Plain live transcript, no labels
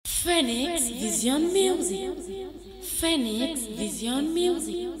Phoenix Vision Music. Phoenix Vision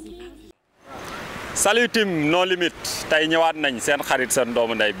Music. Salut team No Limite tey ñëwaat nañ seen xarit seen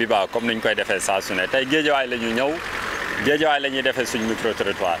doomu ndey Biba comme niñ koy defee saa su ne tey géejawaay la ñu ñëw géejawaay la ñuy defee suñ micro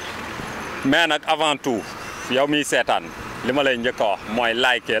trottoir mais nag avant tout yow miy seetaan li ma lay njëkk a wax mooy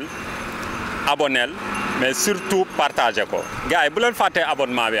likeel abonnel mais surtout partager ko gars yi bu leen fàttee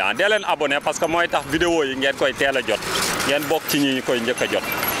abonnement bi dee leen abonné parce que mooy tax vidéo yi ngeen koy teel a jot ngeen bokk ci ñi koy njëkk a jot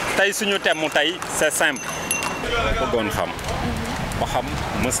tey suñu thème tey c'est simple bëggoon xam ba xam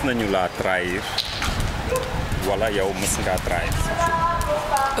mës nañu laa trahir wala yow mës ngaa trahir.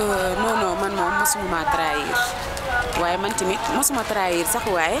 non man moom mësuma maa trahir waaye man tamit mësuma trahir sax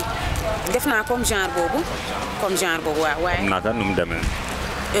waaye def naa comme genre boobu waaw waaye. naka nu mu demee.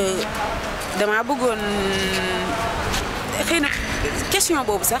 dama bëggoon xëy na question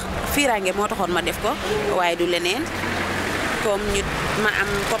boobu sax fiiraange moo taxoon ma def ko waaye du leneen comme ñu ma am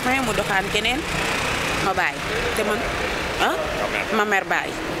copain mu doxaan keneen ma bàyyi te man ma mer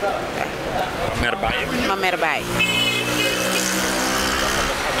bàyyi. ma mer bàyyi.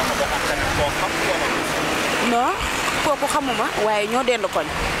 non kooku xamuma waaye ñoo dend koñ.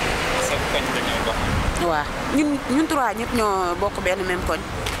 waaw ñun trois ñëpp ñoo bokk benn même koñ.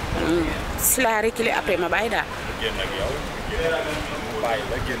 si laa reculé après ma bàyyi daal. génn ak yow mu bàyyi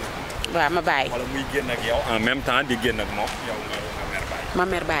la génn. waaw ma bàyyi. wala muy génn ak yow en même temps di génn ak moom yow nga mer bàyyi. ma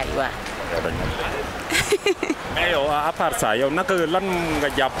mer bàyyi waaw. mais yow à part ça yow naka lan nga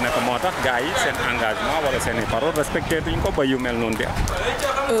jàpp ne moo tax gars yi seen engagement wala seen i parole respecté duñ ko ba yu mel noonu di am.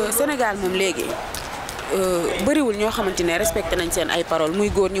 Sénégal moom léegi bëriwul ñoo xamante ne respecté nañ seen ay parole muy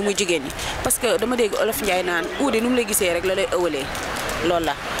góor ñi muy jigéen ñi parce que dama dégg olof Njaay naan uude nu mu la gisee rek la lay ëwalee loolu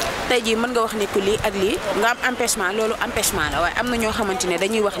la. tey jii mën nga wax ne que lii ak lii nga am empêchement loolu empêchement la waaye am na ñoo xamante ne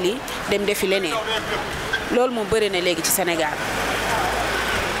dañuy wax lii dem defi leneen loolu moom bëri na léegi ci Sénégal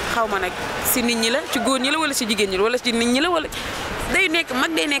xaw ma nag si nit ñi la ci góor ñi la wala si jigéen ñi la wala ci nit ñi la wala day nekk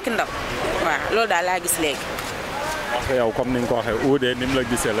mag day nekk ndaw waaw loolu daal laa gis léegi. parce que yow comme ni nga ko waxee uude ni mu la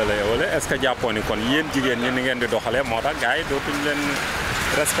gisee la lay wala est-ce que jàppoon ni kon yéen jigéen ñi ni ngeen di doxalee moo tax gars yi dootuñ leen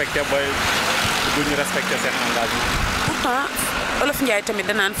respecté ba duñu respecté seen engagement. pourtant olof Njaay tamit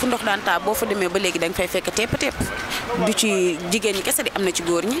danaan fu ndox daan taa boo fa demee ba léegi da nga fay fekk tepp du ci jigéen ñi kese di am na ci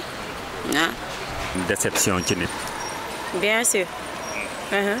góor ñi ah. déception ci nit. bien sûr.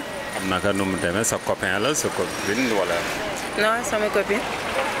 am naka nu mu demee sa copain la sa copine wala. non sama copine.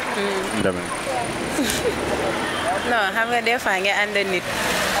 mu demee. non xam nga des fois nga ànd nit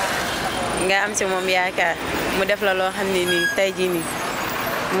nga am si moom yaakaar mu def la loo xam ne nii tey jii nii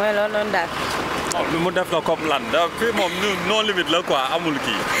mooy loolu noonu daal. mu def la comme lan da fii moom non limite la quoi amul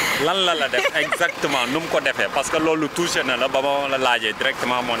kii lan la def exactement nu mu ko defee parce que loolu touché na la ba ma la laajee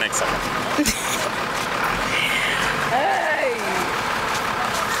directement moo nekk sa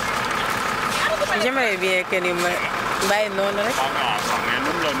j'aimerais bien que ni ma bàyyi noonu rek. mais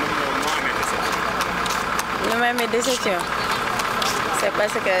nu mu amee déception. nu ma amee déception c'est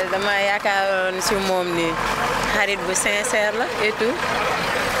parce que dama yaakaaroon si moom ni xarit bu sincère la et tout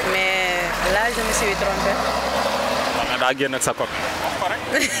mais là je me suis trompée. nga daa génn ak sa copain.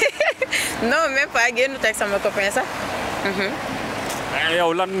 non même pas génnut ak sama copain sax. mais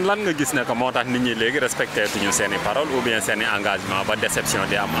yow lan nga gis ne que moo tax nit ñi léegi respecté tuñu seen i parole ou bien seen i engagement ba déception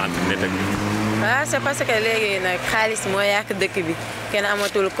di am entre nit ak nit. waaw c'est parce que léegi nag xaalis moo yàq dëkk bi kenn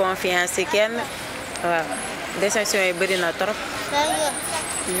amatul confiance ci kenn waaw déception yi bëri na trop.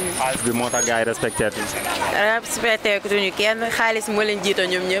 xaalis bi moo tax gars yi respecté tuñu. respecté tuñu kenn xaalis moo leen jiito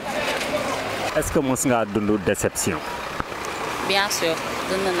ñoom ñëpp. est-ce que mos ngaa dund déception. bien sûr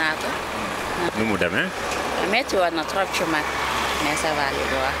dund naa ko. nu mu demee. métti woon na trop ci man mais ça va li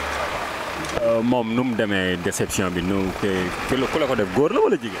wax. moom nu mu demee déception bi ku la ko def góor la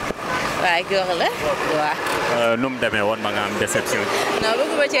wala jigéen. waaw góor la waaw. nu mu demee woon ba nga am déception. non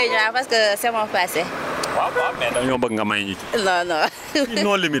bëgguma cee ñëwaat parce que c'est mon passé. waaw mais dañoo bëgg nga may ñu ci. non non.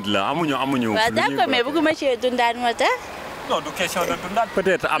 non limite la amuñu. waaw d'accord mais bëgguma cee dundaat moo tax. non du question de dundaat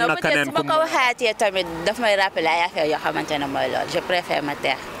peut-être am na keneen su ma ko waxaatee tamit daf may rappeler ay affaire yoo xamante ne mooy loolu je préfère ma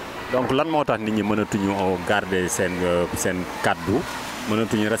taire. donc lan moo tax nit ñi mënatuñu garder seen kàddu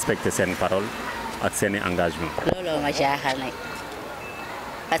mënatuñu respecter seen parole ak seen i engagement. looloo ma jaaxal nag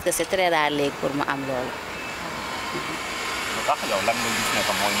parce que c'est très rare léegi pour mu am loolu. lu tax yow lan nga gis ne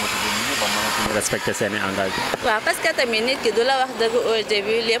que mooy motiver nit ñi ba mënatuñu respecter seen i engagement. waaw parce que tamit nit ki du la wax dëgg au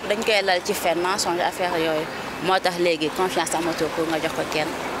début lépp dañ koy lal ci fen mensonge affaire yooyu moo tax léegi confiance amatul pour nga jox ko kenn.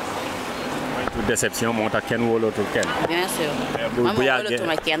 mooy déception moo tax kenn wóolootul kenn. bien sûr. bu yàggee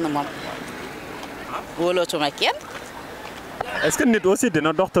wóolootuma kenn moom. wóolootuma kenn. est-ce que nit aussi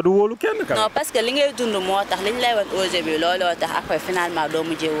dina dox te du wóolu kenn ka. non parce que li ngay dund moo tax li ñu lay wan au début looloo tax après finalement doo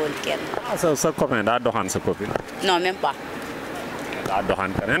mujjee wóolu kenn. ah sa copain daa doxaan sa copine. non même pas. daa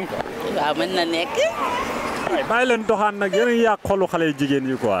doxaan keneen quoi. waaw mën na nekk. waaye bàyyi leen doxaan nag yéen a ngi yàq xolu xale yu jigéen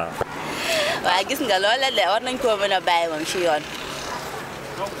yi quoi. waaw gis nga loolu la de war nañ koo mën a bàyyi moom ci yoon.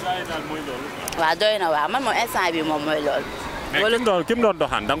 donc gars daal mooy loolu. waaw doy na waaw man moom instant bi moom mooy loolu. mais ki mu doon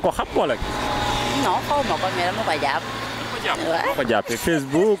doxaan da nga ko xam wala. non xaw ma ko mais dama ko jàpp. waaw ko jàppee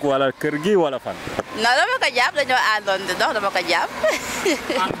Facebook wala kër gi wala fan. non dama ko jàpp dañoo àndoon di dox dama ko jàpp.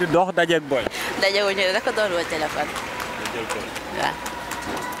 ànd di dox dajeeg boy. dajewuñu rek a doon woo téléphone. waaw.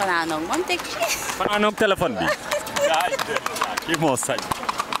 fanaanoog moom teg ci. fanaanoog téléphone bi. kii moo sañ.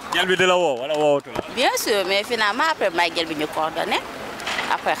 gel bi di la woo wala woowatu la. bien sûr mais finalement après may gel bi ñu coordonné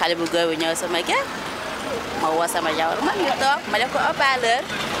après xale bu góor bi ñëw sama gel ma woo sama jawar man ñu toog ma def ko haut-parleur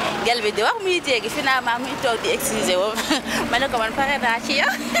gel bi di wax muy téegi finalement muy toog di excuser woo ma ne ko man pare naa ci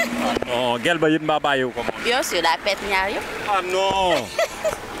yow. non gel ba it mbaa bàyyiwu ko. bien sûr daa perte ñaar yëpp. ah non.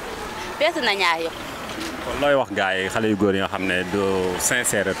 perte na ñaar yëpp. kon looy wax gars yi xale yu góor yi nga xam ne du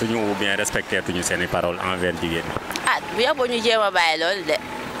sincère tuñu ou bien respecté tuñu seen i paroles envers jigéen ñi. ah bu yóbboo ñu jéem a bàyyi loolu de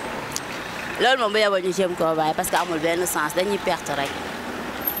loolu moom bu yóbboo ñu jéem koo bàyyi parce que amul benn sens dañuy perte rek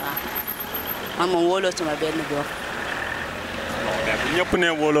waaw man moom wóolootuma benn góor. mais bu ñëpp ne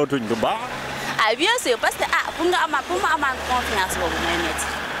wóolootuñ du baax. ah bien sûr parce que pour ma amaat confiance boobu mooy métti.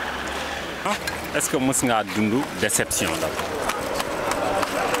 est-ce que mës ngaa dund déception la.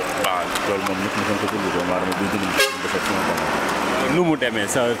 waaw loolu moom nit ñi ko dund doomu aadama buy dund déception la. nu mu demee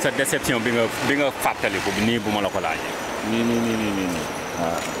sa déception bi nga fàttaliku bi nii bu ma la ko laajee. nii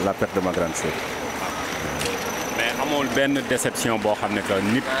la perte de ma grande sœur. mais amul benn déception boo xam ne que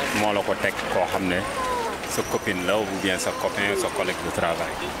nit moo la ko teg koo xam ne sa copine la ou bien sa copain sa collègue de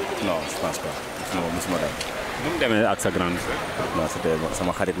travail. non je pense pas mosuma daal. nu mu demee ak sa grande sœur. non c'était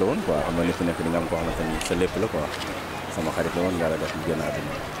sama xarit la woon quoi xam nga nit ku nekk di nga am koo xamante ni sa lépp la quoi sama xarit la woon yàlla def mu génn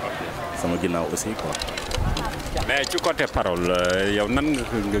àdduna sama ginnaaw aussi quoi. mais ci côté parole yow nan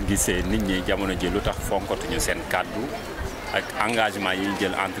nga gisee nit ñi jamono ji lu tax fonkatuñu seen kàddu ak engagement yi ñu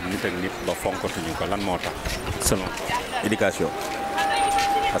jël entre nit ak nit ba fonkatuñu ko lan moo tax selon toi. éducation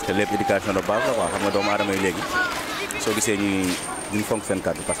parce que lépp éducation de base la quoi xam nga doomu aadama yi léegi soo gisee ñuy fonk seen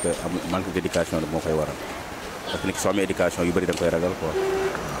kàddu parce que manque d'éducation moo koy waral parce que nit ki soo amee éducation yu bëri da nga koy ragal quoi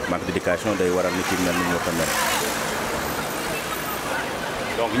manque d'éducation day waral nit ki mel ni ñu war a mel.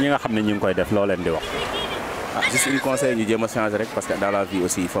 donc ñi nga xam ne ñu ngi koy def loo leen di wax. juste une conseil ñu jéem a changer rek parce que dans la vie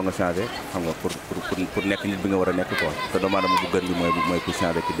aussi il faut nga changer xam nga pour nekk nit bi nga war a nekk quoi te doomu aadama bu gën bi mooy ku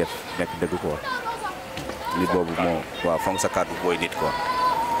changer ki def nekk dëgg quoi nit boobu moo waaw fonk sa kàddu booy nit quoi.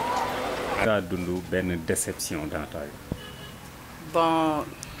 nga dund benn déception dans ta vie. bon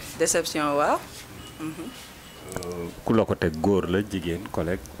déception waaw. ku la ko teg góor la jigéen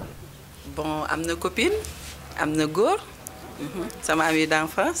collègue. bon am na copine am na góor. sama ami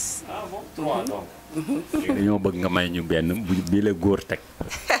d'enfance. ah bon waaw donc. léegi dañoo bëgg nga may ñu benn bii la góor teg.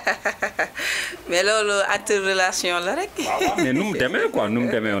 mais loolu entre relation la rek. waaw mais nu mu demee quoi nu mu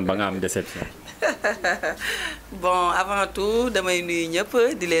demee woon ba nga am déception. bon avant tout damay nuyu ñëpp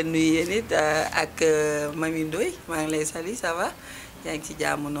di leen nuyu yéen it ak Mami Ndoye maa ngi lay sali ça va yaa ngi ci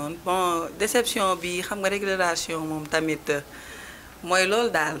jàmm noonu bon déception bi xam nga rek relation moom tamit mooy loolu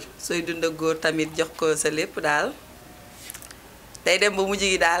daal sooy dund ak góor tamit jox ko sa lépp daal. day dem ba mujj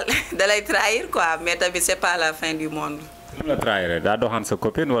gi daal da lay trahir quoi mais tamit c'est pas la fin du monde. nu la trahir daa doxaan sa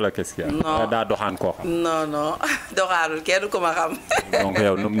copine wala qu'est-ce qu'il y a. non daa doxaan koo xam. non doxaanul kenn ku ma xam. donc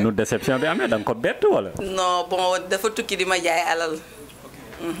yow nu déception bi amee da nga ko bett wala. non bon dafa tukki di ma jaay alal.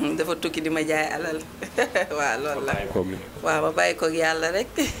 dafa tukki di ma jaay alal waaw loolu la. waaw ma bàyyi koog yàlla rek.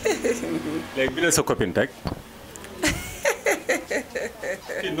 léegi bi la sa copine teg.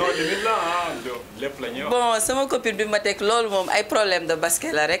 non limite la lépp la ñuy wax. bon sama copine bi ma teg loolu moom ay problème de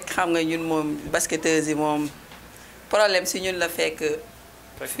basket la rek xam nga ñun moom basketteuses yi moom problème si ñun la fekk.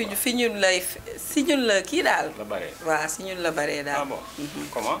 fi ñun lay si ñun la kii daal. la baree waaw si ñun la baree daal. ah bon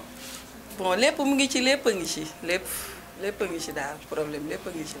comment. bon lépp mu ngi ci lépp a ngi ci lépp a ngi ci daal problème lépp a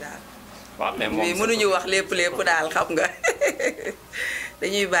ngi ci daal. waaw mais moom mënuñu wax lépp daal xam nga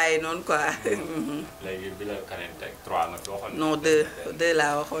dañuy bàyyi noonu quoi. léegi bi la kaneen teg 3 nga waxoon. non 2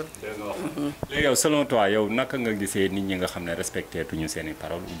 laa waxoon. léegi yow selon toi yow naka nga gisee nit ñi nga xam ne respecté tuñu seen i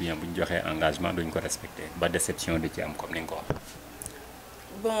paroles ou bien bu ñu joxee engagement duñ ko respecté ba déception di ci am comme ni nga ko wax.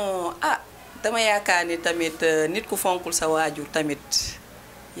 bon dama yaakaar ni tamit nit ku fonkul sa waajur tamit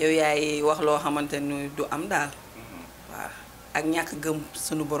yow yaay wax loo xamante ni du am daal. waaw ak ñàkk gëm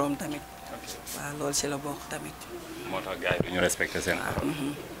sunu borom tamit. waaw loolu ci la bokk tamit. moo tax gars yi duñu respecté seen parole.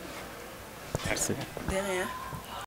 merci. de rien.